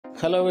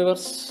Hello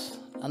viewers,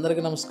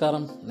 అందరికీ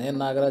నమస్కారం. నేను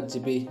నాగరాజ్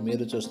జిబి,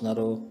 మీరు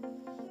చూస్తున్నారు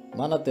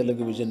మన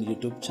Telugu vision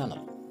YouTube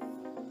channel.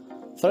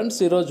 Friends,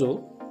 ఈరోజు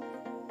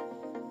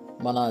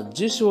మన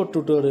జిషువో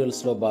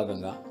ట్యుటోరియల్స్లో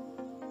భాగంగా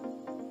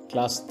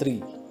క్లాస్ 3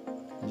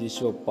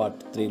 జిషువో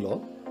పార్ట్ 3లో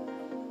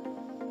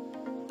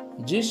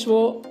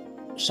జిషువో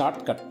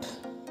షార్ట్ కట్,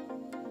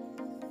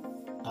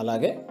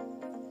 అలాగే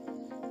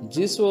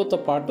జిషువోతో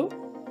పాటు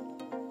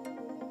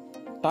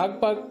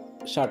టాక్బ్యాక్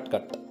షార్ట్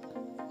కట్.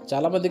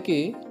 చాలామందికి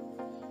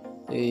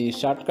ఈ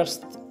షార్ట్ కట్స్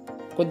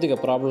కొద్దిగా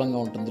ప్రాబ్లంగా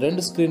ఉంటుంది.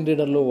 2 స్క్రీన్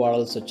రీడర్లు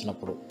వాడాల్సి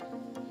వచ్చినప్పుడు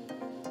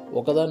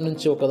ఒకదాని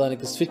నుంచి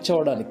ఒకదానికి స్విచ్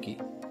అవ్వడానికి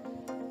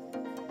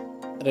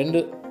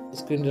 2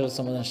 స్క్రీన్ రీడర్లకు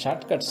సంబంధించిన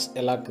షార్ట్ కట్స్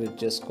ఎలా క్రియేట్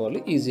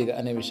చేసుకోవాలి ఈజీగా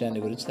అనే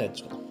విషయాన్ని గురించి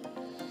నేర్చుకున్నాం.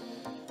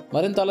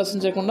 మరింత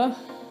ఆలస్యం చేయకుండా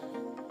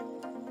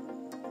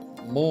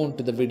move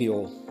to the video.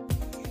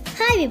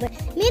 Hi Weaver,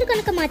 మీరు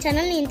కనుక మా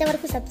ఛానల్ని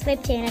ఇంతవరకు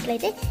సబ్స్క్రైబ్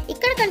చేయనట్లయితే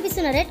ఇక్కడ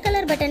కనిపిస్తున్న రెడ్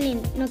కలర్ బటన్ని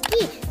నొక్కి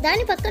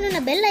దాని పక్కనున్న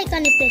బెల్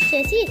ఐకాన్ని ప్రెస్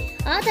చేసి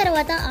ఆ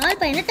తర్వాత ఆల్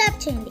పైన ట్యాప్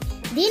చేయండి.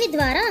 దీని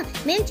ద్వారా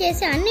మేము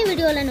చేసే అన్ని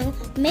వీడియోలను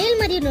మెయిల్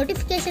మరియు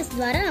నోటిఫికేషన్స్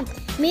ద్వారా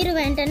మీరు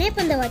వెంటనే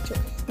పొందవచ్చు.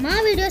 మా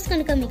వీడియోస్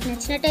కనుక మీకు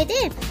నచ్చినట్టయితే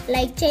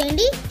లైక్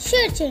చేయండి,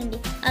 షేర్ చేయండి.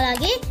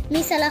 అలాగే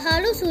మీ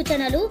సలహాలు,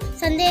 సూచనలు,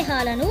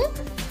 సందేహాలను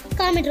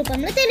కామెంట్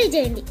రూపంలో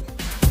తెలియజేయండి.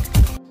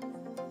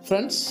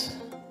 ఫ్రెండ్స్,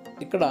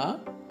 ఇక్కడ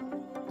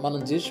మనం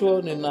జిషువో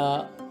నిన్న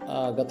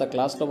గత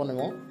క్లాస్లో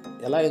మనము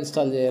ఎలా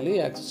ఇన్స్టాల్ చేయాలి,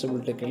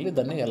 యాక్సెసిబిలిటీకి వెళ్ళి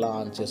దాన్ని ఎలా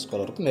ఆన్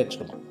చేసుకోవాలి వరకు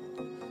నేర్చుకున్నాం.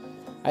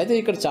 అయితే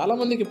ఇక్కడ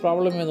చాలామందికి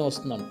ప్రాబ్లం ఏదో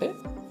వస్తుందంటే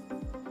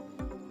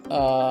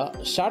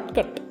షార్ట్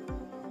కట్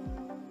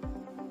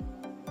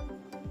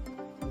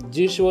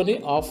జిషువోని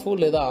ఆఫ్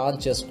లేదా ఆన్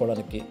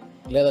చేసుకోవడానికి,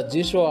 లేదా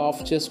జిషువో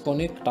ఆఫ్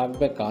చేసుకొని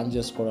టాక్బ్యాక్ ఆన్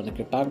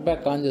చేసుకోవడానికి,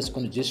 టాక్బ్యాక్ ఆన్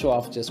చేసుకొని జిషువో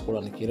ఆఫ్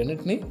చేసుకోవడానికి,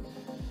 రెండింటిని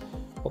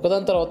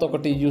ఒకదాని తర్వాత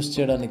ఒకటి యూస్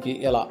చేయడానికి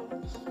ఎలా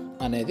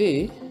అనేది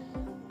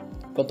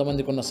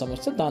కొంతమందికి ఉన్న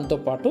సమస్య.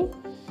 దాంతోపాటు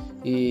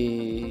ఈ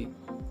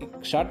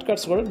షార్ట్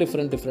కట్స్ కూడా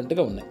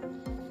డిఫరెంట్గా ఉన్నాయి.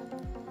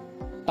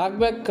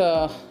 టాక్బ్యాక్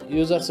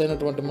యూజర్స్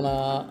అయినటువంటి మన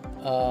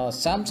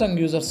శాంసంగ్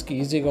యూజర్స్కి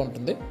ఈజీగా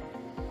ఉంటుంది,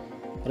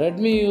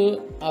 రెడ్మీ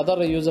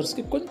అదర్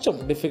యూజర్స్కి కొంచెం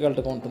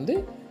డిఫికల్ట్గా ఉంటుంది.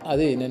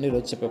 అది నేను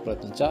ఈరోజు చెప్పే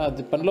ప్రయత్నించా.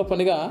 అది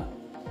పనిగా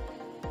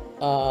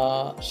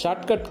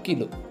షార్ట్ కట్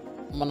కీలు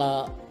మన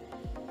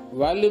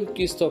వాల్యూమ్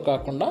కీస్తో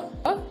కాకుండా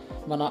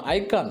మన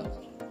ఐకాన్,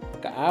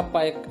 ఒక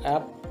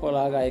యాప్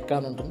లాగా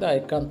ఐకాన్ ఉంటుంది.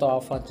 ఐకాన్తో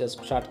ఆఫ్ ఆన్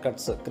చేసుకో షార్ట్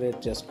కట్స్ క్రియేట్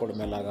చేసుకోవడం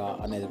ఎలాగా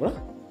అనేది కూడా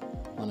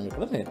మనం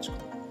ఇక్కడ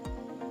నేర్చుకున్నాం.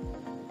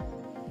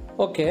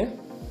 ఓకే,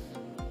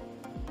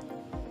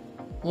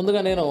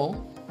 ముందుగా నేను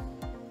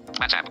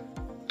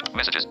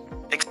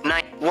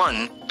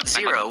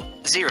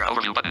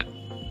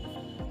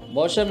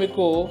బహుశా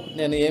మీకు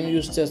నేను ఏం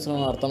యూజ్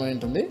చేస్తున్నానో అర్థమై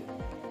ఉంటుంది.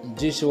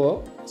 జిషువో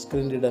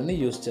స్క్రీన్ రీడర్ని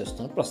యూజ్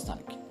చేస్తున్నాను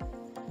ప్రస్తుతానికి.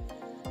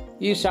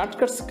 ఈ షార్ట్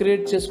కట్స్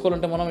క్రియేట్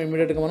చేసుకోవాలంటే మనం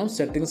ఇమీడియట్గా మనం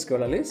సెట్టింగ్స్కి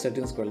వెళ్ళాలి.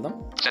 సెట్టింగ్స్కి వెళ్దాం.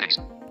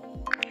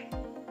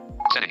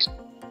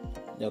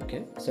 ఓకే,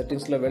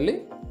 సెట్టింగ్స్లో వెళ్ళి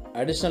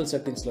అడిషనల్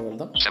సెట్టింగ్స్లో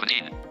వెళ్దాం.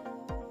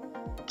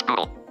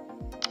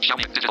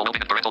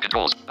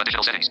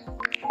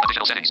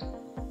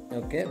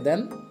 ఓకే,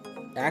 దెన్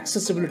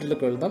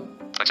యాక్సెసిబిలిటీలోకి వెళ్దాం.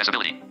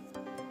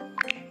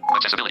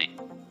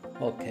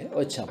 ఓకే,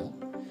 వచ్చాము.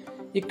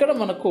 ఇక్కడ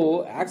మనకు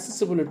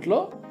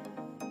యాక్సెసిబిలిటీలో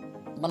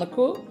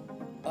మనకు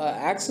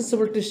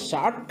యాక్సెసిబిలిటీ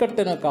షార్ట్ కట్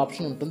అనే ఒక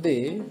ఆప్షన్ ఉంటుంది.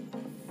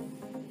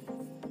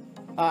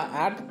 ఆ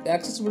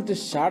యాక్సెసిబిలిటీ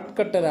షార్ట్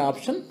కట్ అనే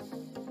ఆప్షన్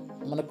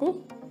మనకు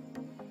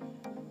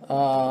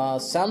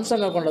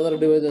శాంసంగ్ కాకుండా అదర్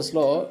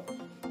డివైజెస్లో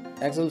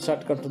యాక్సెసిబుల్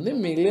షార్ట్ కట్ ఉంది.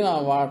 మిగిలిన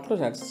వాటిలో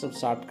యాక్సెసిబుల్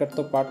షార్ట్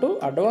కట్తో పాటు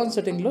అడ్వాన్స్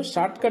సెట్టింగ్లో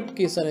షార్ట్ కట్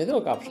కీస్ అనేది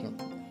ఒక ఆప్షన్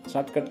ఉంటుంది.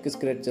 షార్ట్ కట్ కీస్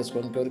క్రియేట్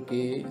చేసుకోవడానికి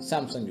ఎవరికి?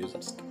 శాంసంగ్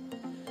యూజర్స్కి.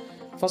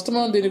 ఫస్ట్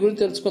మనం దీని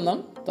గురించి తెలుసుకుందాం,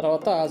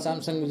 తర్వాత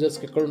శాంసంగ్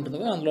యూజర్స్కి ఎక్కడ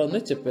ఉంటుందో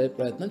అందులోనే చెప్పే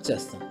ప్రయత్నం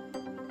చేస్తాం.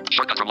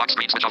 Shortcut from lock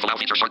screen. Switch off allow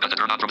feature. Shortcut to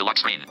turn on from the lock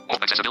screen.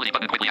 Accessibility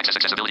button. Quickly access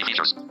accessibility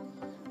features.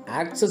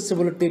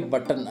 Accessibility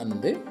button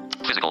అన్నది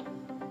Physical.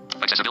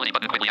 Accessibility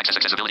button. Quickly access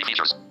accessibility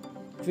features.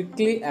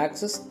 Quickly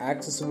access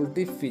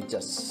accessibility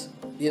features.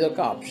 ఇదొక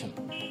option.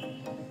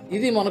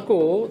 ఇది మనకు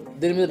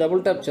దీని మీద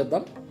double tap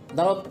చేద్దాం.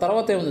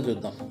 తర్వాత ఏముందో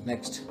చూద్దాం.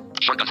 Next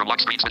Shortcut from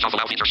lock screen. Switch off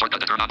allow feature.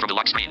 Shortcut to turn on from the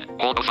lock screen.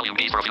 Hold both volume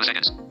keys for a few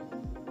seconds.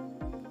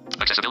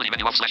 Accessibility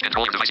menu off /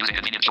 control your device using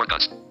convenient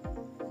shortcuts.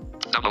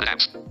 Downloaded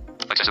apps.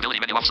 Accessibility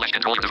menu off /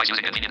 control your device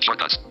using convenient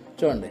shortcuts.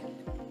 చూడండి.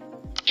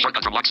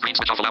 Shortcut from lock screen.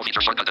 Switch off allow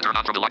feature. Shortcut to turn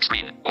on from the lock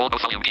screen. Hold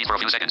both volume keys for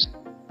a few seconds.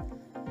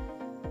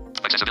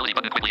 Accessibility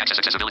button. Quickly access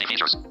accessibility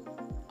features.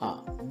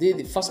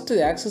 దీని first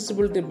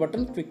accessibility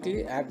button quickly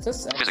access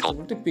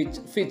accessibility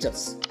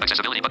features.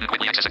 Accessibility button.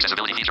 Quickly access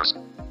accessibility features.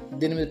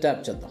 దీని మీద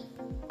tap చేద్దాం.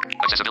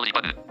 Accessibility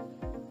button.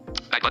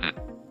 Back button.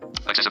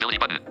 Accessibility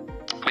button.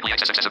 Quickly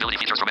access accessibility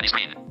features from any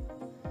screen.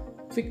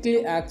 Quickly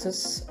access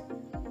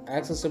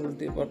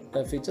accessibility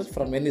features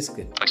from any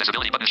screen.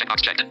 Accessibility button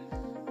checkbox checked.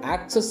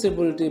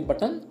 Accessibility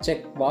button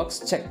check box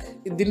check.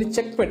 దీన్ని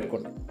check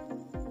పెట్టుకోండి.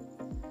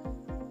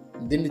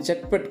 దీన్ని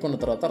check పెట్టుకున్న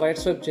తర్వాత right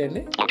swipe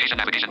చేయండి. Location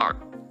navigation bar.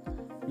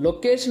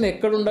 Location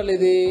ఎక్కడ ఉండాలి?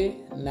 ఇది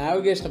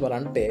navigation bar.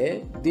 అంటే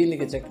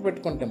దీనికి చెక్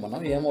పెట్టుకుంటే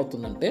మనం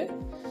ఏమవుతుందంటే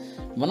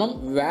మనం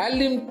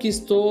వాల్యూమ్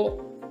కీస్తో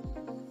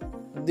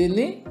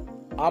దీన్ని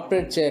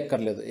ఆపరేట్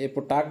చేయక్కర్లేదు.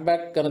 ఇప్పుడు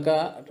టాక్బ్యాక్ కనుక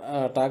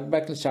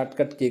టాక్బ్యాక్ని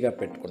షార్ట్కట్ కీగా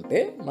పెట్టుకుంటే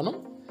మనం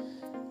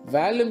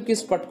వాల్యూమ్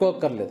కీస్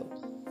పట్టుకోక్కర్లేదు.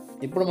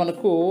 ఇప్పుడు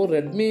మనకు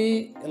రెడ్మీ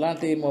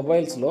ఇలాంటి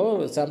మొబైల్స్లో,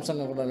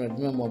 శాంసంగ్ కూడా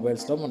రెడ్మీ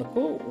మొబైల్స్లో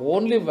మనకు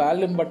ఓన్లీ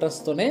వాల్యూమ్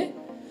బటన్స్తోనే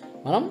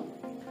మనం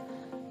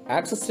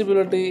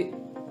యాక్సెసిబిలిటీ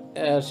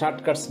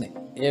షార్ట్కట్స్ని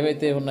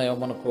ఏవైతే ఉన్నాయో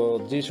మనకు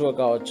జీషువో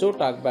కావచ్చు,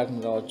 టాక్బ్యాక్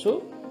కావచ్చు,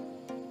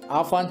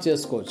 ఆఫ్ ఆన్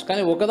చేసుకోవచ్చు.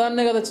 కానీ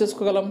ఒకదాన్నే కదా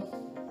చేసుకోగలం.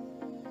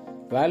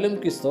 వాల్యూమ్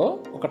కీస్తో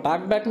ఒక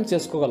టాక్బ్యాక్ని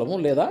చేసుకోగలము,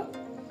 లేదా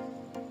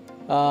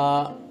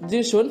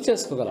జీషువోని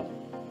చేసుకోగలం.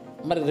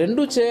 మరి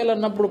రెండు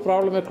చేయాలన్నప్పుడు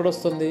ప్రాబ్లం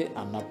ఎక్కడొస్తుంది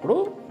అన్నప్పుడు,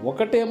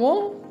 ఒకటేమో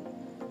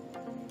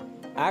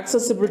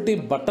యాక్సెసిబిలిటీ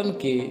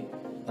బటన్కి,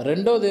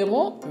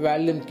 రెండోదేమో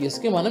వాల్యూమ్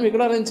కీస్కి మనం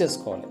ఇక్కడ అరేంజ్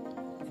చేసుకోవాలి.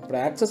 ఇప్పుడు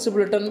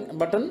accessibility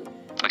button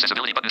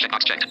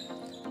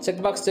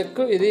check box check,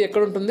 ఇది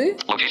ఎక్కడ ఉంటుంది?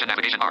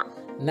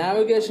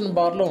 నావిగేషన్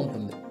బార్లో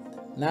ఉంటుంది.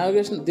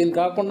 నావిగేషన్ దీని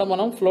కాకుండా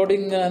మనం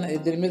ఫ్లోటింగ్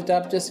దీని మీద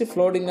ట్యాప్ చేసి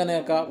ఫ్లోటింగ్ అనే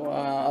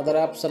అదర్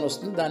యాప్స్ అని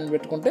వస్తుంది, దాన్ని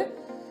పెట్టుకుంటే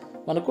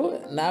మనకు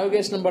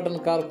నావిగేషన్ బటన్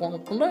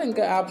కాకుండా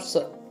ఇంకా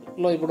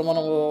యాప్స్లో ఇప్పుడు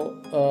మనము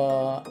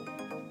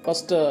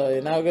ఫస్ట్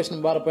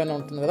నావిగేషన్ బార్ పైన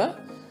ఉంటుంది కదా,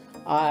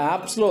 ఆ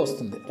యాప్స్లో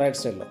వస్తుంది రైట్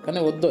సైడ్లో. కానీ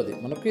వద్దు, అది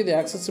మనకు ఇది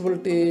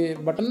accessibility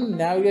button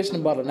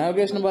navigation bar.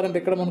 Navigation bar అంటే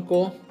ఇక్కడ మనకు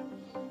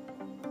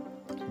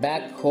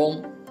బ్యాక్, హోమ్,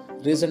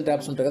 రీసెంట్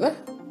యాప్స్ ఉంటాయి కదా,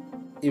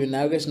 ఇవి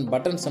నావిగేషన్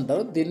బటన్స్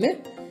అంటారు. దీన్నే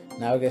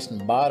నావిగేషన్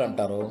బార్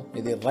అంటారు.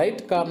 ఇది రైట్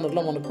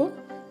కార్నర్లో మనకు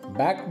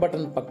బ్యాక్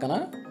బటన్ పక్కన,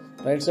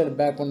 రైట్ సైడ్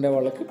బ్యాక్ ఉండే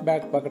వాళ్ళకి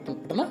బ్యాక్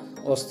పక్కన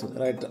వస్తుంది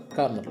రైట్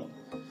కార్నర్లో.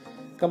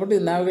 కాబట్టి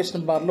ఇది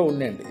నావిగేషన్ బార్లో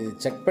ఉండేయండి. ఇది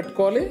చెక్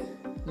పెట్టుకోవాలి,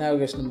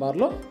 నావిగేషన్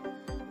బార్లో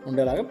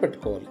ఉండేలాగా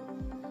పెట్టుకోవాలి.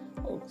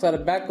 ఒకసారి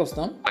బ్యాక్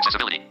వస్తాం.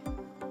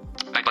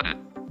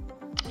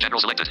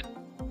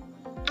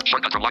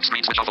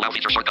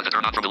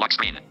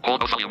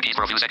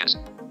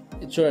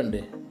 ఇది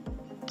చూడండి.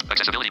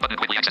 Accessibility button,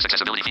 quickly access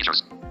accessibility features.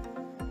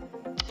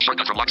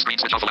 Shortcut from lock screen,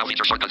 switch off allow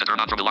feature shortcut to turn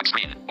on from the lock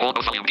screen. Hold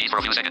both volume keys for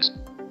a few seconds.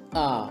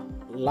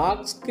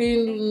 Lock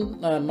screen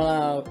మన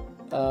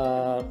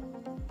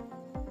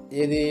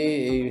ఇది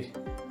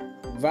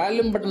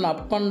volume button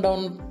up and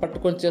down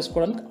పట్టుకొని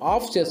చేసుకోవడానికి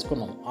of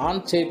చేసుకున్నాం,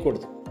 on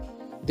చేయకూడదు.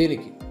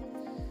 దీనికి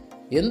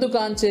ఎందుకు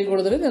on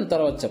చేయకూడదు అనేది నేను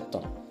తర్వాత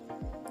చెప్తాను.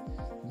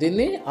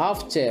 దీన్ని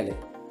ఆఫ్ చేయాలి,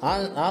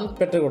 ఆన్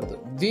పెట్టకూడదు.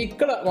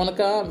 ఇక్కడ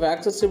మనకు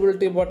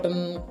యాక్సెసిబిలిటీ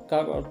బటన్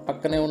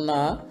పక్కనే ఉన్న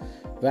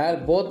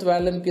బోత్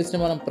వాల్యూమ్ కీస్ని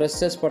మనం ప్రెస్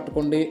చేసి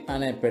పట్టుకోండి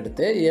అనే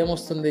పెడితే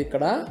ఏమొస్తుంది?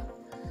 ఇక్కడ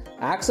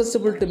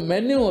యాక్సెసిబిలిటీ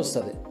మెన్యూ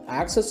వస్తుంది.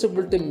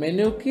 యాక్సెసిబిలిటీ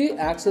మెన్యూకి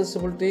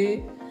యాక్సెసిబిలిటీ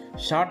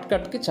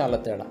షార్ట్కట్కి చాలా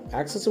తేడా.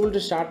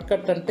 యాక్సెసిబిలిటీ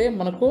షార్ట్కట్ అంటే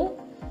మనకు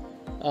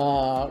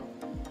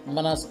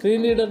మన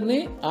స్క్రీన్ రీడర్ని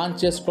ఆన్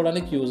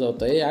చేసుకోవడానికి యూజ్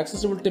అవుతాయి.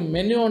 యాక్సెసిబిలిటీ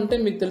మెన్యూ అంటే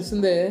మీకు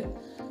తెలిసిందే,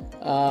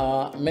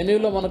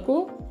 మెన్యూలో మనకు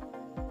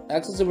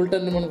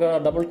యాక్సెసిబిలిటీని మనకు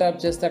డబుల్ ట్యాప్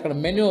చేస్తే అక్కడ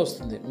మెన్యూ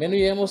వస్తుంది. మెన్యూ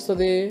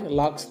ఏమొస్తుంది?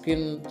 లాక్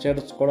స్క్రీన్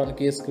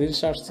చేర్చుకోవడానికి, స్క్రీన్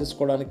షాట్స్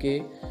తీసుకోవడానికి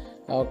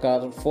ఒక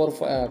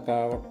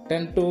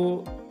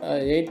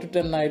 8 to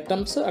 10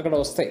 ఐటమ్స్ అక్కడ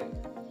వస్తాయి.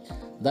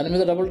 దాని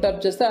మీద డబుల్ ట్యాప్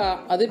చేస్తే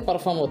అది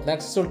పర్ఫామ్ అవుతుంది.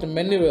 యాక్సెసిబిలిటీ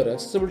మెన్యూ వేరు.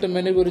 యాక్సెసిబిలిటీ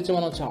మెన్యూ గురించి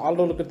మనం చాలా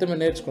రోజుల క్రితమే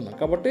నేర్చుకున్నాం.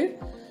 కాబట్టి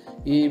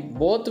ఈ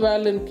బోత్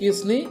వాల్యూమ్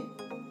కీస్ని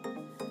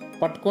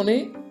పట్టుకొని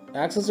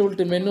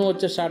యాక్సెసిబిలిటీ మెనూ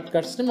వచ్చే షార్ట్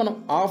కట్స్ని మనం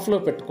ఆఫ్లో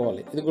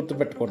పెట్టుకోవాలి. ఇది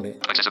గుర్తుపెట్టుకోండి.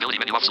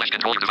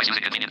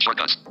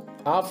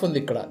 ఆఫ్ ఉంది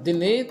ఇక్కడ. దీని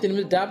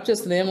మీద ట్యాప్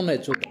చేస్తే ఏమున్నాయి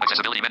చూడండి.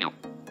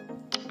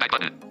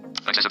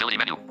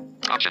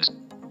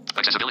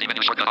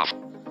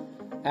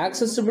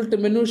 Accessibility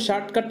menu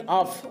short cut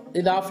off,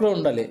 ఇది ఆఫ్లో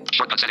ఉండాలి.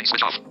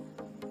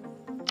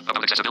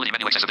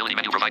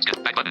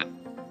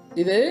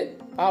 ఇదే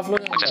ఆఫ్లో.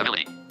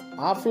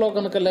 ఆఫ్లో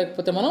కనుక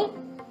లేకపోతే మనం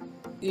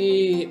ఈ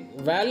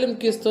వాల్యూమ్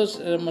కీస్తో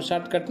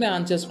షార్ట్ కట్ని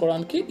ఆన్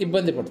చేసుకోవడానికి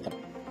ఇబ్బంది పడతాం.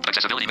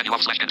 Accessibility menu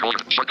off slash controller.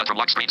 Shortcut from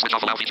lock screen switch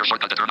off allow feature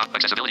shortcut to turn on.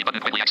 Accessibility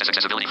button quickly access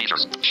accessibility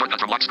features. Shortcut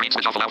from lock screen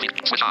switch off allow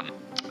feature switch on.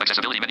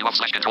 Accessibility menu off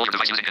slash controller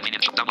device using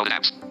convenient downloaded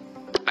apps.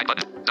 Back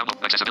button. Download.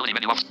 Accessibility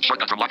menu off.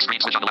 Shortcut from lock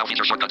screen switch on allow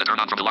feature shortcut to turn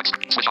on from the lock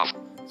screen switch off.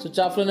 Switch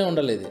ఆఫ్లోనే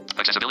ఉండాలి ఇది.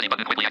 Accessibility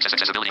button quickly access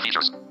accessibility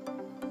features.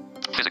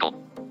 Physical.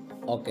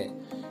 Okay,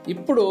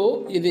 ఇప్పుడు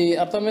ఇది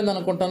అర్థమైంది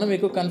అనుకుంటాను,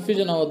 మీకు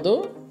confusion అవ్వద్దు.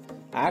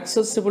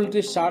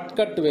 Accessibility short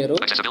cut వేరు,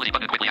 Accessibility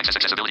button quickly access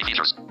accessibility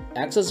features.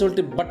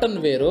 Accessibility button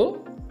వేరు.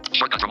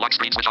 Shortcut from lock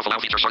screen switch off allow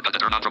feature shortcut to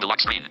turn on from the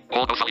lock screen.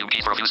 Hold both volume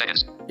keys for a few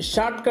seconds.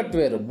 Short cut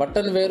వేరు,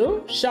 button వేరు,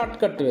 short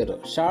cut వేరు.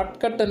 Short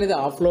cut అనేది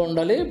ఆఫ్లో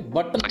ఉండాలి.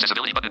 Button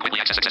Accessibility button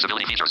quickly access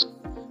accessibility features.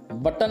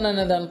 Button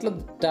అనే దాంట్లో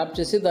tap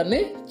చేసి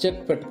దాన్ని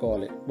చెక్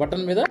పెట్టుకోవాలి.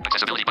 బటన్ మీద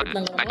Accessibility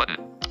button. Back button.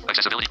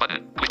 Accessibility button.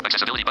 Quick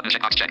accessibility button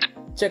checkbox checked.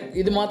 Check,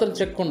 ఇది మాత్రం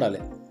చెక్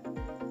ఉండాలి.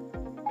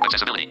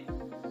 Accessibility.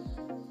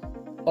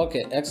 Okay,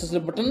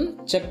 accessibility button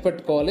check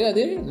పెట్టుకోవాలి.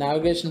 అది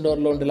నావిగేషన్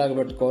డోర్లో ఉండేలాగా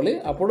పెట్టుకోవాలి.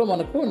 అప్పుడు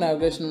మనకు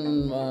నావిగేషన్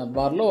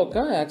బార్లో ఒక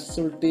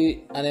యాక్సెసిబిలిటీ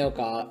అనే ఒక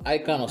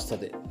ఐకాన్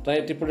వస్తుంది.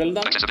 రైట్, ఇప్పుడు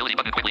వెళ్దాం. Accessibility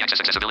button quickly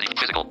access accessibility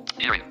physical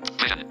hearing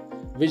vision.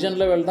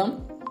 విజన్లో వెళ్దాం.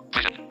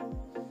 Vision.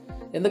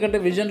 ఎందుకంటే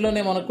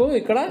విజన్లోనే మనకు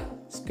ఇక్కడ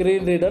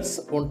స్క్రీన్ రీడర్స్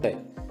ఉంటాయి.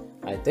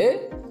 అయితే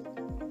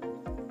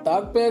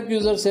టాక్బ్యాక్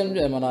యూజర్స్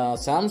మన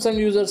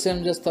శాంసంగ్ యూజర్స్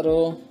ఏం చేస్తారు?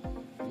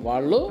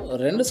 వాళ్ళు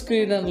రెండు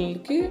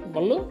స్క్రీన్లకి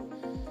వాళ్ళు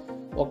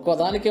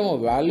ఒక్కదానికేమో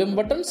volume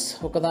buttons,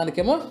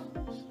 ఒకదానికేమో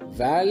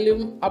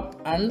volume up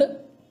and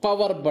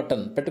power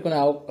button పెట్టుకునే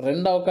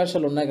రెండు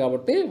అవకాశాలు ఉన్నాయి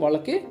కాబట్టి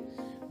వాళ్ళకి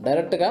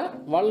డైరెక్ట్గా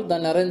వాళ్ళు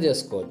దాన్ని అరేంజ్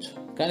చేసుకోవచ్చు.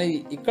 కానీ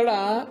ఇక్కడ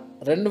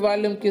రెండు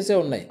వాల్యూమ్ కీసే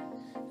ఉన్నాయి.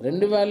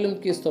 రెండు వాల్యూమ్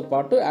కీస్తో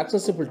పాటు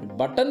యాక్సెసిబిలిటీ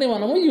బటన్ని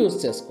మనము యూజ్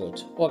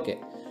చేసుకోవచ్చు. ఓకే,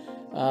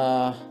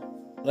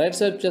 రైట్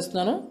స్వైప్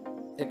చేస్తున్నాను.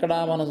 ఇక్కడ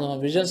మనం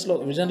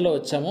విజన్లో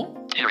వచ్చాము.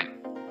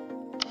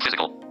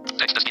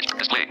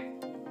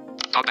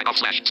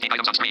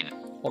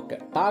 ఓకే,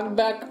 టాక్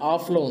బ్యాక్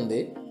ఆఫ్లో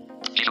ఉంది,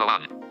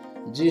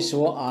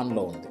 జీషువో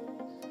ఆన్లో ఉంది.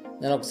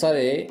 నేను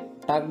ఒకసారి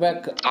టాక్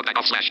బ్యాక్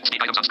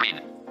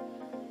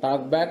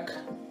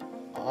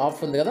ఆఫ్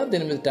ఉంది కదా,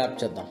 దీని మీద ట్యాప్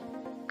చేద్దాం.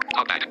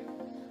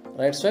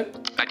 Right swipe,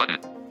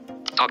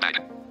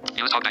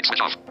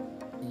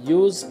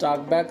 use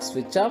talk back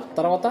switch off.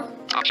 తర్వాత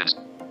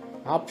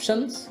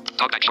options,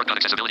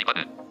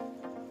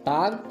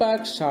 talk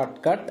back short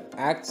cut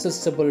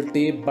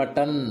accessibility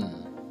button.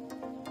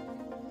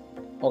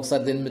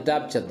 ఒకసారి దీని మీద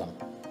ట్యాప్ చేద్దాం.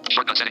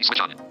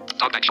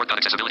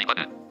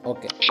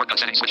 Okay,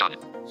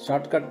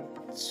 short cut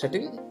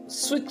setting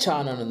switch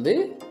on అని ఉంది.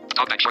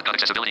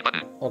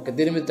 ఓకే,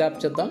 దీని మీద ట్యాప్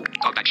చేద్దాం.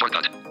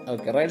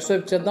 ఓకే, రైట్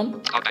స్వైప్ చేద్దాం.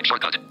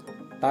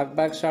 Talk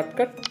back short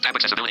cut.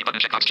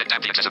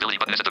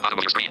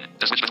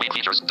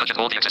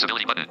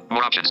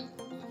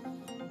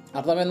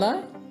 అర్థమైందా?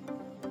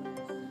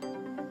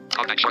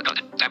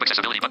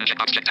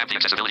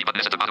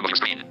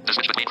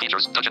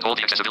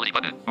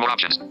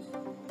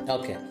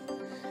 ఓకే,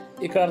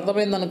 ఇక్కడ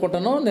అర్థమైంది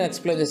అనుకుంటాను. నేను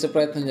ఎక్స్ప్లెయిన్ చేసే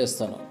ప్రయత్నం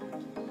చేస్తాను.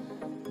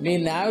 మీ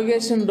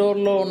నావిగేషన్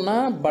డోర్లో ఉన్న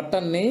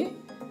బటన్ని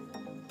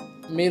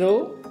మీరు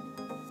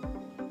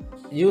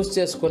యూజ్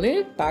చేసుకొని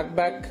టాక్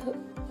బ్యాక్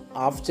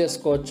ఆఫ్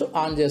చేసుకోవచ్చు,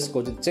 ఆన్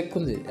చేసుకోవచ్చు. చెక్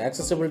ఉంది,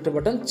 యాక్సెసిబిలిటీ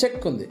బటన్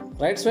చెక్ ఉంది.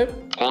 Right swipe,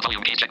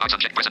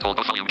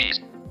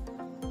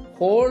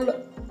 hold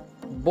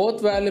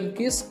both volume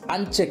keys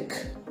uncheck.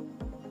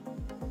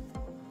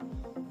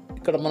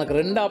 ఇక్కడ మనకు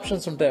రెండు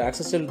ఆప్షన్స్ ఉంటాయి,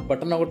 యాక్సెసిబిలిటీ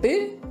బటన్ ఒకటి,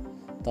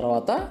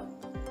 తర్వాత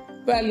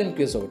వాల్యూమ్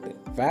కీస్ ఒకటి.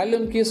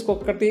 వాల్యూమ్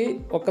కీస్కి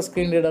ఒక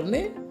స్క్రీన్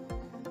రీడర్ని,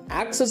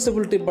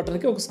 యాక్సెసిబిలిటీ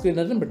బటన్కి ఒక స్క్రీన్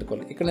రీడర్ని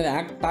పెట్టుకోవాలి. ఇక్కడ నేను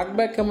టాక్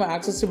బ్యాక్ ఏమో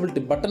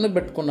యాక్సెసిబిలిటీ బటన్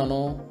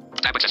పెట్టుకున్నాను.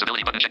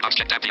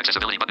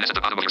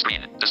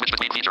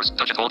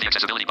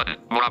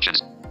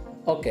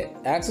 ఓకే,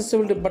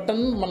 యాక్సెసిబిలిటీ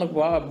బటన్ మనకు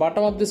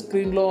బాటమ్ ఆఫ్ ది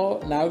స్క్రీన్లో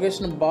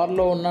నావిగేషన్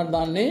బార్లో ఉన్న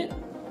దాన్ని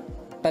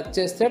టచ్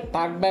చేస్తే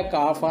టాక్ బ్యాక్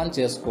ఆఫ్ ఆన్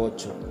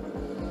చేసుకోవచ్చు.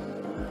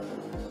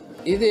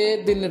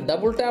 దీన్ని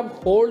డబుల్ ట్యాప్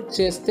హోల్డ్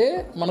చేస్తే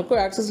మనకు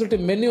యాక్సెసిబిలిటీ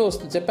మెన్యూ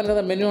వస్తుంది. చెప్పాను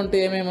కదా మెన్యూ అంటే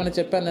ఏమేమని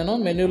చెప్పాను నేను.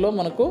 మెన్యూలో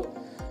మనకు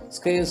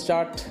screen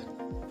start,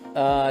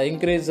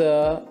 increase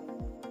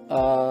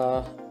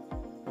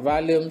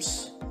volumes,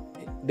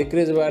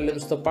 decrease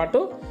వాల్యూమ్స్తో పాటు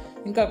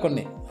ఇంకా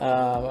కొన్ని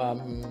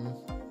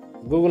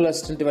గూగుల్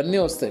అసిస్టెంట్ ఇవన్నీ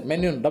వస్తాయి.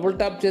 మెన్యూని డబుల్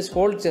ట్యాప్ చేసి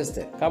హోల్డ్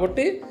చేస్తే.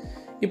 కాబట్టి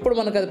ఇప్పుడు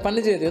మనకు అది పని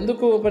చేయదు.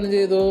 ఎందుకు పని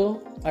చేయదు?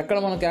 అక్కడ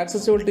మనకు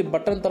యాక్సెసిబిలిటీ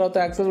బటన్ తర్వాత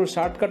యాక్సెసిబిలిటీ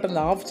షార్ట్ కట్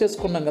అని ఆఫ్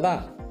చేసుకున్నాం కదా,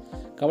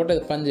 కాబట్టి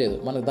అది పని చేయదు.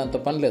 మనకు దాంతో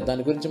పని లేదు.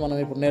 దాని గురించి మనం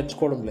ఇప్పుడు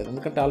నేర్చుకోవడం లేదు,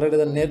 ఎందుకంటే ఆల్రెడీ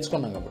దాన్ని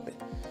నేర్చుకున్నాం కాబట్టి.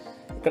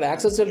 ఇక్కడ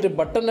యాక్సెసిబిలిటీ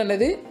బటన్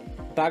అనేది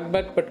టాక్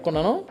బ్యాక్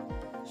పెట్టుకున్నాను,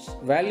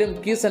 వాల్యూమ్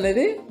కీస్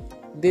అనేది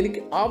దీనికి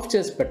ఆఫ్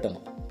చేసి పెట్టాను.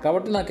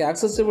 కాబట్టి నాకు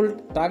accessibility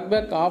talk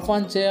back of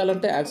on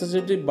చేయాలంటే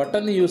యాక్సెసిబిలిటీ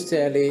బటన్ని యూజ్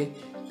చేయాలి.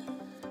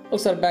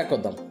 ఒకసారి బ్యాక్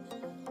వద్దాం.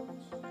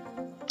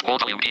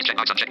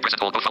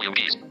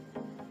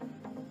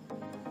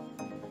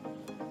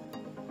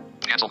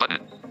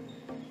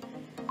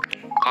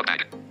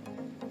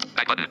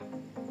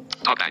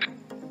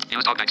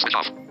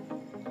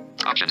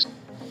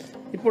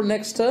 ఇప్పుడు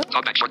నెక్స్ట్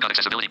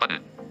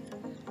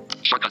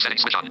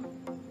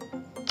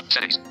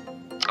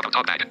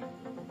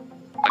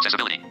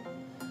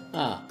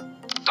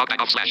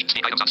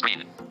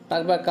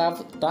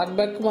టాక్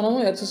బ్యాక్ మనం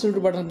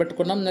యాక్సెసిబిలిటీ బటన్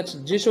పెట్టుకున్నాం. నెక్స్ట్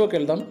జీషువోకి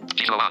వెళ్దాం.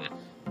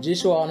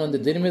 జీషువో ఆన్ ఉంది,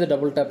 దీని మీద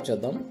డబుల్ ట్యాప్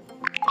చేద్దాం.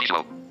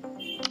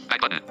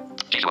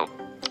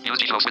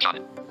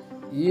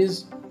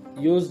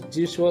 Use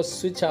జీషువో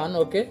switch on.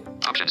 Okay,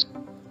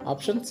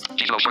 options,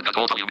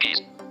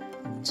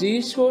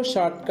 జీషువో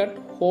short cut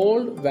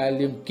hold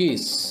volume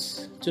keys.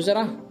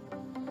 చూసారా,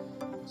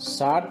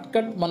 షార్ట్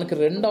కట్ మనకి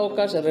రెండు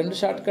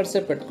షార్ట్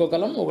కట్సే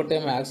పెట్టుకోగలం.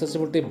 ఒకటేమో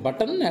యాక్సెసిబిలిటీ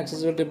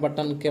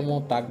బటన్కి ఏమో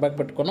టాక్ బ్యాక్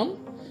పెట్టుకున్నాం.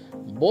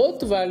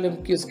 బోత్ వాల్యూమ్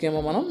కీస్కి ఏమో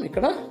మనం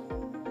ఇక్కడ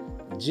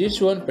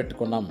జీషువో అని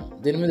పెట్టుకున్నాం.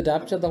 దీని మీద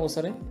ట్యాప్ చేద్దాం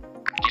ఒకసారి.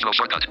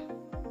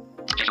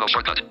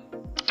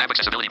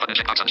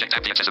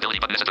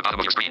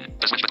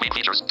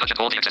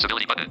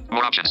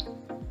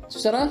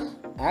 చూసారా,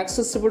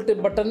 యాక్సెసిబిలిటీ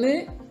బటన్ని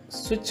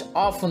స్విచ్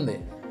ఆఫ్ ఉంది.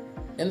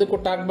 ఎందుకు?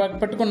 టాక్ బ్యాక్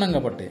పెట్టుకున్నాం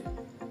కాబట్టి.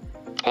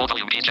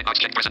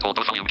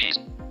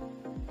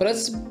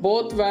 ప్రెస్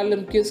బోత్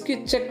వాల్యూమ్ కీస్కి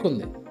చెక్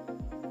ఉంది.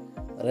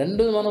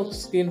 రెండు మనం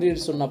స్క్రీన్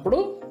రీడ్స్ ఉన్నప్పుడు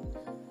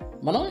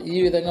మనం ఈ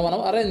విధంగా మనం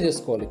అరేంజ్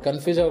చేసుకోవాలి,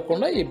 కన్ఫ్యూజ్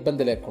అవ్వకుండా,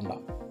 ఇబ్బంది లేకుండా.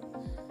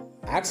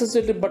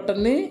 యాక్సెసిబిలిటీ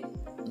బటన్ని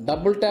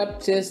డబుల్ ట్యాప్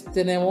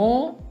చేస్తేనేమో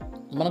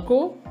మనకు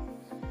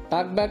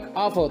టాక్ బ్యాక్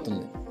ఆఫ్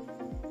అవుతుంది.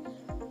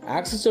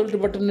 యాక్సెసిబిలిటీ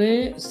బటన్ని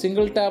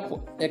సింగిల్ ట్యాప్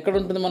ఎక్కడ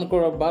ఉంటుంది మనకు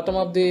బాటమ్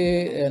ఆఫ్ ది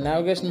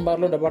నావిగేషన్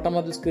బార్లో బాటమ్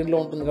ఆఫ్ ది స్క్రీన్లో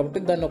ఉంటుంది కాబట్టి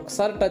దాన్ని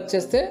ఒకసారి టచ్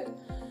చేస్తే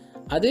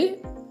అది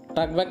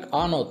టాక్బ్యాక్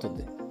ఆన్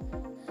అవుతుంది.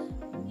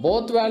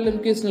 బోత్ వాల్యూమ్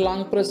కీస్ని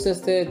లాంగ్ ప్రెస్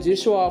చేస్తే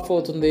జిషువో ఆఫ్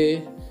అవుతుంది.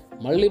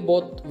 మళ్ళీ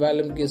బోత్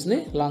వాల్యూమ్ కీస్ని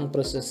లాంగ్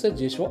ప్రెస్ చేస్తే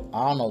జిషువో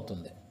ఆన్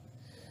అవుతుంది.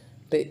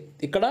 అంటే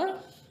ఇక్కడ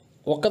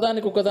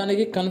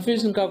ఒకదానికి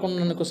కన్ఫ్యూజన్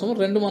కాకుండా కోసం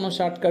రెండు మనం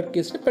షార్ట్ కట్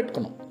కీస్ని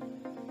పెట్టుకున్నాం.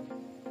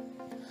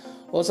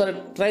 ఓసారి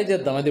ట్రై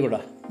చేద్దాం, అది కూడా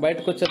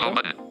బయటకు వచ్చేద్దాం.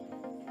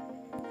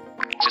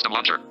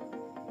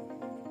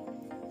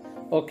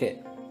 ఓకే,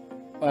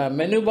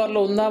 మెనూ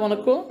బార్లో ఉందా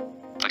మనకు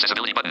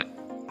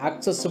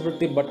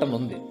యాక్సెసిబిలిటీ బటన్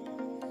ఉంది.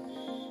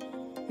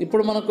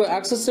 ఇప్పుడు మనకు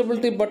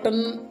యాక్సెసిబిలిటీ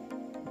బటన్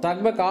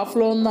టాక్బ్యాక్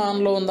ఆఫ్లో ఉందా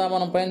ఆన్లో ఉందా?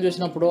 మనం పైన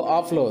చూసినప్పుడు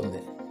ఆఫ్లో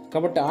ఉంది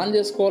కాబట్టి ఆన్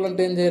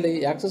చేసుకోవాలంటే ఏం చేయాలి?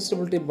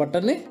 యాక్సెసిబిలిటీ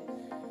బటన్ని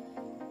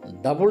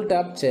డబుల్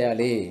ట్యాప్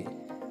చేయాలి.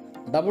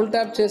 డబుల్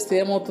ట్యాప్ చేస్తే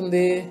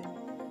ఏమవుతుంది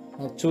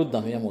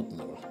చూద్దాం,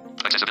 ఏమవుతుందో.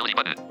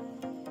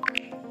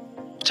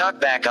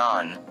 TalkBack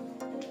on.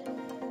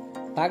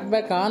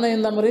 TalkBack ఆన్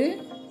అయిందా మరి?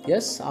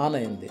 ఎస్, ఆన్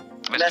అయింది.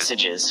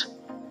 Messages.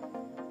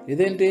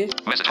 ఇదేంటి?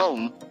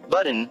 Home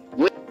button.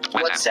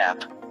 WhatsApp.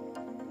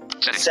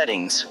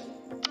 Settings.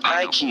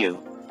 IQ.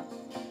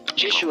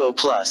 Jieshuo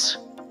Plus.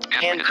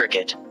 Hand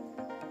Cricket.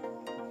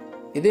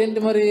 ఇదేంటి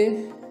మరి?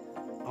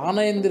 ఆన్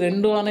అయింది,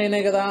 రెండు ఆన్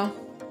అయినాయి కదా.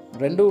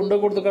 రెండు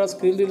ఉండకూడదు కదా,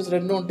 స్క్రీన్ రీల్స్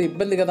రెండు ఉంటే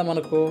ఇబ్బంది కదా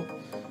మనకు.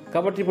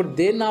 కాబట్టి ఇప్పుడు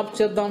దేన్ని ఆఫ్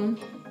చేద్దాం?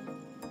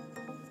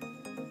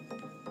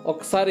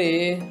 ఒకసారి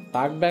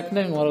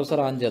టాక్బ్యాక్ని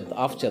మరోసారి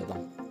ఆఫ్ చేద్దాం.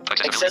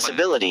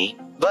 Accessibility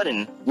button.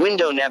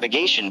 Window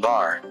navigation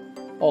bar.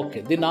 Okay,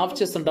 దీన్ని ఆఫ్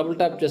చేస్తాం, డబుల్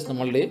ట్యాప్ చేస్తాం.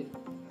 మళ్ళీ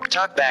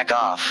TalkBack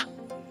off.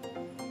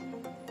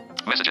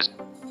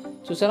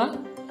 చూసారా,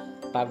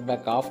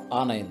 టాక్బ్యాక్ ఆఫ్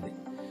ఆన్ అయింది.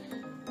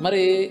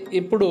 మరి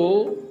ఇప్పుడు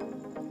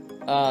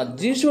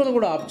జిషువోని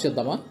కూడా ఆఫ్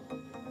చేద్దామా?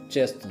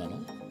 చేస్తున్నాను.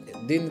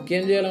 దీనికి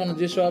ఏం చేయాలి? మనం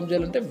జిషువో ఆఫ్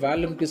చేయాలంటే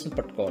వాల్యూమ్ కీస్ని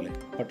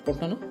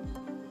పట్టుకుంటున్నాను.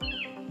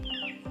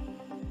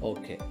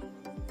 ఓకే,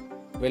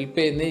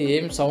 వెళ్ళిపోయింది,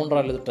 ఏం సౌండ్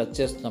రాలేదు. టచ్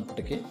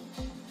చేస్తున్నప్పటికీ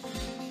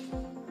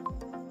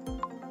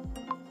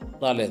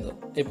రాలేదు.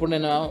 ఇప్పుడు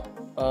నేను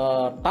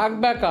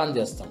టాక్బ్యాక్ ఆన్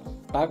చేస్తాను.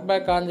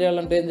 టాక్బ్యాక్ ఆన్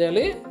చేయాలంటే ఏం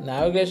చేయాలి?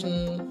 నావిగేషన్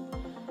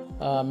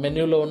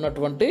మెన్యూలో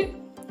ఉన్నటువంటి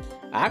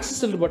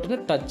యాక్సెసిబిలిటీ బటన్ని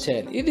టచ్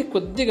చేయాలి. ఇది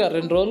కొద్దిగా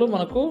 2 రోజులు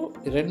మనకు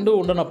రెండు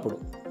ఉండనప్పుడు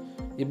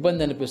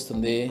ఇబ్బంది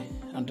అనిపిస్తుంది.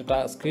 అంటే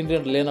స్క్రీన్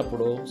రీడర్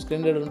లేనప్పుడు,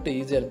 స్క్రీన్ రీడర్ ఉంటే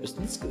ఈజీ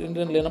అనిపిస్తుంది. స్క్రీన్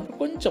రీడర్ లేనప్పుడు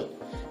కొంచెం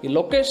ఈ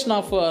లొకేషన్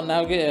ఆఫ్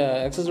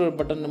యాక్సెసిబిలిటీ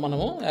బటన్ని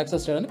మనము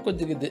యాక్సెస్ చేయడానికి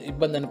కొద్దిగా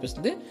ఇబ్బంది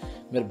అనిపిస్తుంది.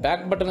 మీరు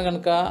బ్యాక్ బటన్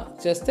కనుక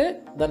చేస్తే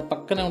దాని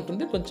పక్కనే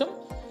ఉంటుంది. కొంచెం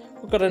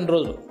ఒక 2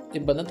 రోజులు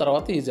ఇబ్బంది,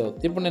 తర్వాత ఈజీ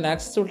అవుతుంది. ఇప్పుడు నేను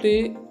యాక్సెసిబిలిటీ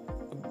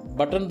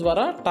బటన్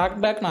ద్వారా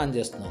టాక్బ్యాక్ని ఆన్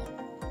చేస్తున్నాను.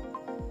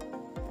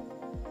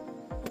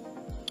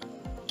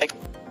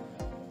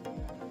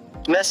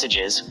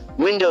 Messages.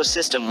 Windows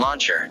System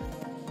Launcher.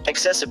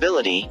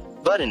 Accessibility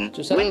button.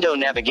 Window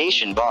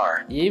navigation bar.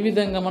 ఈ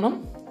విధంగా మనం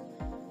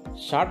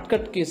షార్ట్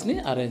కట్ కీస్ని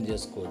అరేంజ్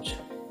చేసుకోవచ్చు.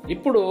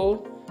 ఇప్పుడు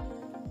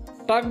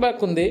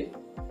టాక్బ్యాక్ ఉంది,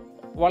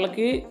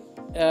 వాళ్ళకి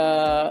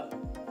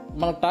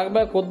మనం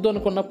టాక్బ్యాక్ వద్దు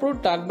అనుకున్నప్పుడు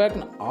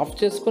టాక్బ్యాక్ని ఆఫ్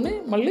చేసుకొని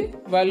మళ్ళీ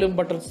వాల్యూమ్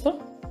బటన్స్తో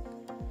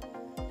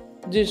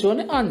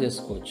జిషువోని ఆన్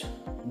చేసుకోవచ్చు.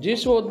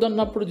 జిషువో వద్దు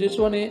అన్నప్పుడు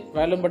జిషువోని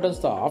వాల్యూమ్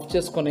బటన్స్తో ఆఫ్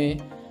చేసుకొని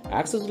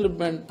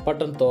యాక్సెసిబిలిటీ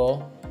బటన్తో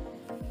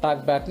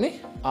టాక్బ్యాక్ని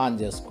ఆన్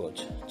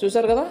చేసుకోవచ్చు.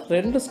 చూసారు కదా,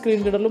 2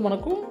 స్క్రీన్ రీడర్లు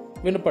మనకు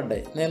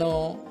వినపడ్డాయి. నేను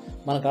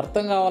మనకు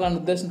అర్థం కావాలనే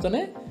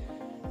ఉద్దేశంతోనే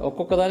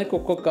ఒక్కొక్క దానికి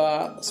ఒక్కొక్క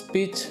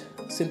స్పీచ్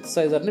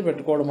సింథసైజర్ని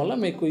పెట్టుకోవడం వల్ల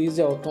మీకు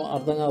ఈజీ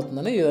అర్థం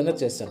అవుతుందని ఈ విధంగా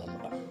చేశాను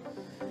అనమాట.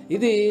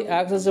 ఇది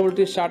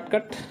యాక్సెసిబిలిటీ షార్ట్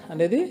కట్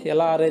అనేది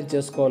ఎలా అరేంజ్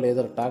చేసుకోవాలి,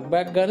 ఏదో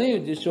టాక్బ్యాక్ కానీ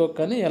జిషువో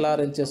కానీ ఎలా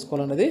అరేంజ్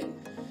చేసుకోవాలనేది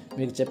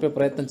మీకు చెప్పే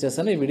ప్రయత్నం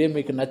చేశాను. ఈ వీడియో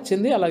మీకు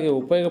నచ్చింది, అలాగే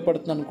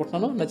ఉపయోగపడుతుంది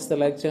అనుకుంటున్నాను. నచ్చితే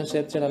లైక్ చేయండి,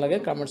 షేర్ చేయండి, అలాగే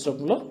కామెంట్స్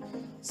రూపంలో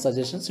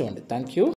సజెషన్స్ ఇవ్వండి. Thank you.